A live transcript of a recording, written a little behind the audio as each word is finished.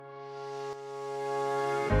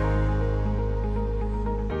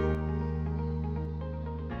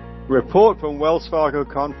Report from Wells Fargo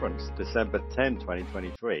Conference, December 10,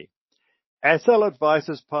 2023. SL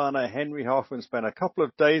Advisors partner Henry Hoffman spent a couple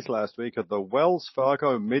of days last week at the Wells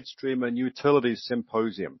Fargo Midstream and Utilities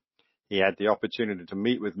Symposium. He had the opportunity to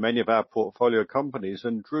meet with many of our portfolio companies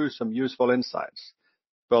and drew some useful insights.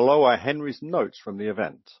 Below are Henry's notes from the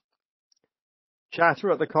event.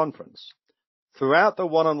 Chatter at the conference. Throughout the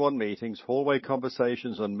one-on-one meetings, hallway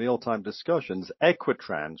conversations, and mealtime discussions,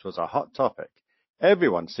 Equitrans was a hot topic.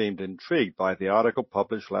 Everyone seemed intrigued by the article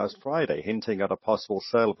published last Friday, hinting at a possible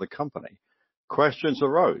sale of the company. Questions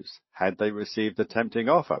arose. Had they received a tempting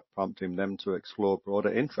offer, prompting them to explore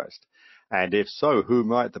broader interest? And if so, who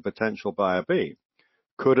might the potential buyer be?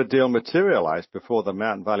 Could a deal materialize before the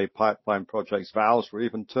Mountain Valley Pipeline project's valves were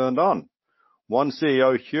even turned on? One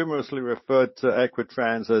CEO humorously referred to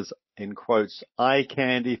Equitrans as, in quotes, eye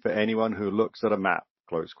candy for anyone who looks at a map,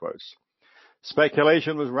 close quotes.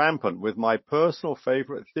 Speculation was rampant, with my personal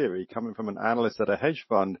favorite theory coming from an analyst at a hedge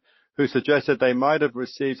fund who suggested they might have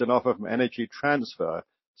received an offer from Energy Transfer,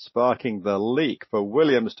 sparking the leak for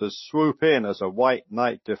Williams to swoop in as a white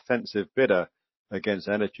knight defensive bidder against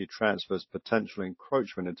Energy Transfer's potential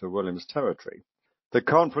encroachment into Williams territory. The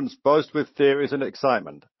conference buzzed with theories and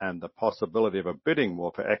excitement, and the possibility of a bidding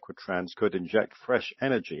war for Equitrans could inject fresh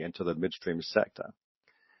energy into the midstream sector.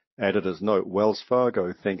 Editor's note, Wells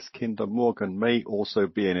Fargo thinks Kinder Morgan may also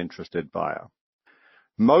be an interested buyer.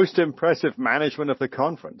 Most impressive management of the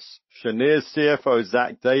conference. Cheniere's CFO,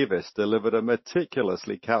 Zach Davis, delivered a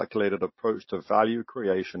meticulously calculated approach to value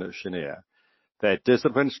creation at Cheniere. Their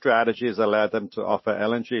disciplined strategy has allowed them to offer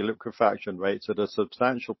LNG liquefaction rates at a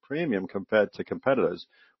substantial premium compared to competitors,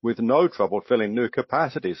 with no trouble filling new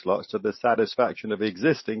capacity slots to the satisfaction of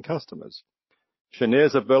existing customers.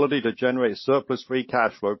 Cheniere's ability to generate surplus free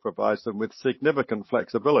cash flow provides them with significant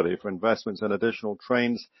flexibility for investments in additional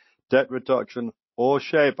trains, debt reduction, or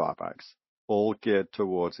share buybacks, all geared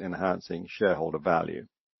towards enhancing shareholder value.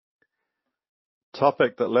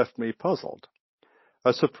 Topic that left me puzzled.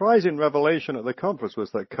 A surprising revelation at the conference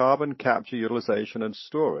was that carbon capture utilization and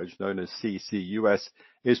storage, known as CCUS,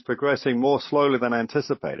 is progressing more slowly than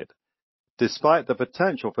anticipated. Despite the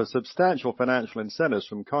potential for substantial financial incentives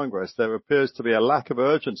from Congress, there appears to be a lack of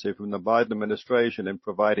urgency from the Biden administration in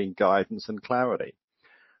providing guidance and clarity.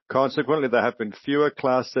 Consequently, there have been fewer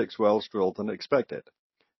Class 6 wells drilled than expected.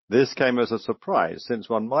 This came as a surprise, since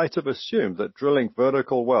one might have assumed that drilling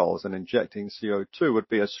vertical wells and injecting CO2 would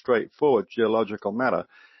be a straightforward geological matter,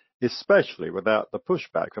 especially without the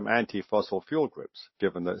pushback from anti-fossil fuel groups,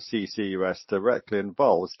 given that CCUS directly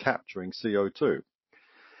involves capturing CO2.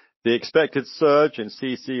 The expected surge in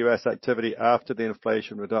CCUS activity after the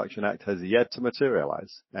Inflation Reduction Act has yet to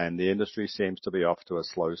materialize, and the industry seems to be off to a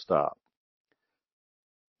slow start.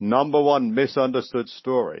 Number one misunderstood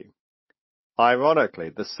story. Ironically,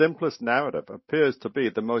 the simplest narrative appears to be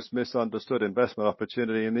the most misunderstood investment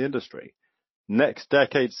opportunity in the industry. Next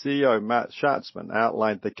Decade CEO Matt Schatzman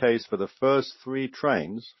outlined the case for the first 3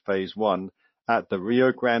 trains, Phase 1, at the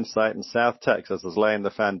Rio Grande site in South Texas as laying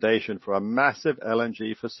the foundation for a massive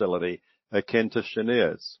LNG facility akin to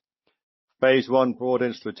Cheniere's. Phase 1 brought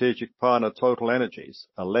in strategic partner Total Energies,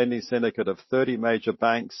 a lending syndicate of 30 major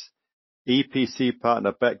banks, EPC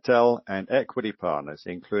partner Bechtel, and equity partners,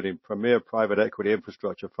 including premier private equity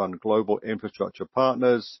infrastructure fund Global Infrastructure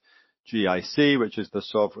Partners, GIC, which is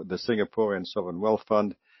the Singaporean Sovereign Wealth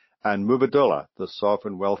Fund, and Mubadala, the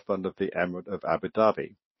Sovereign Wealth Fund of the Emirate of Abu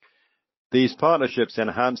Dhabi. These partnerships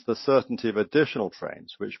enhance the certainty of additional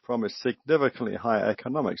trains, which promise significantly higher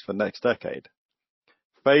economics for next decade.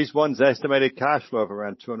 Phase 1's estimated cash flow of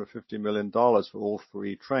around $250 million for all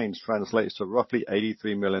 3 trains translates to roughly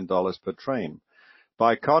 $83 million per train.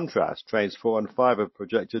 By contrast, trains 4 and 5 are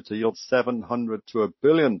projected to yield $700 to $1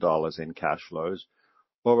 billion in cash flows,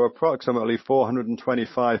 or approximately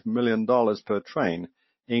 $425 million per train,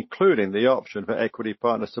 including the option for equity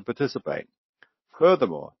partners to participate.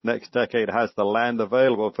 Furthermore, Next Decade has the land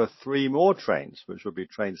available for 3 more trains, which will be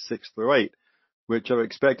trains 6 through 8, which are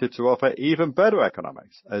expected to offer even better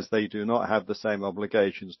economics, as they do not have the same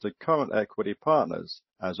obligations to current equity partners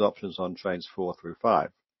as options on trains 4 through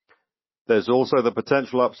 5. There's also the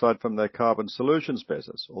potential upside from their carbon solutions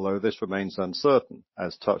business, although this remains uncertain,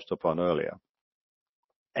 as touched upon earlier.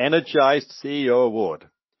 Energized CEO Award.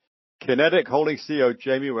 Kinetic Holdings CEO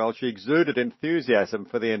Jamie Welch exuded enthusiasm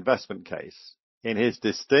for the investment case. In his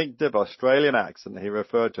distinctive Australian accent, he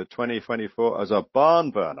referred to 2024 as a barn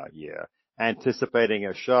burner year, anticipating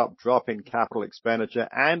a sharp drop in capital expenditure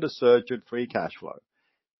and a surge in free cash flow.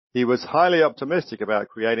 He was highly optimistic about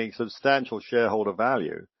creating substantial shareholder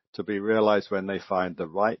value to be realized when they find the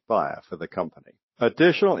right buyer for the company.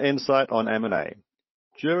 Additional insight on M&A.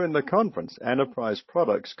 During the conference, Enterprise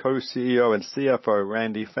Products co-CEO and CFO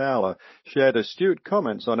Randy Fowler shared astute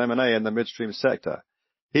comments on M&A in the midstream sector.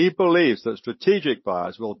 He believes that strategic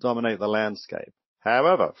buyers will dominate the landscape.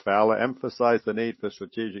 However, Fowler emphasized the need for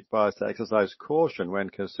strategic buyers to exercise caution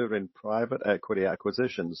when considering private equity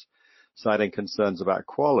acquisitions, citing concerns about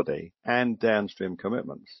quality and downstream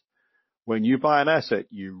commitments. When you buy an asset,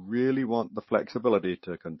 you really want the flexibility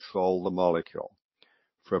to control the molecule.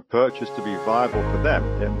 For a purchase to be viable for them,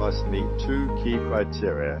 it must meet two key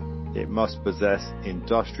criteria. It must possess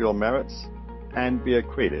industrial merits and be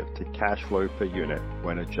accretive to cash flow per unit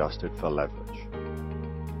when adjusted for leverage.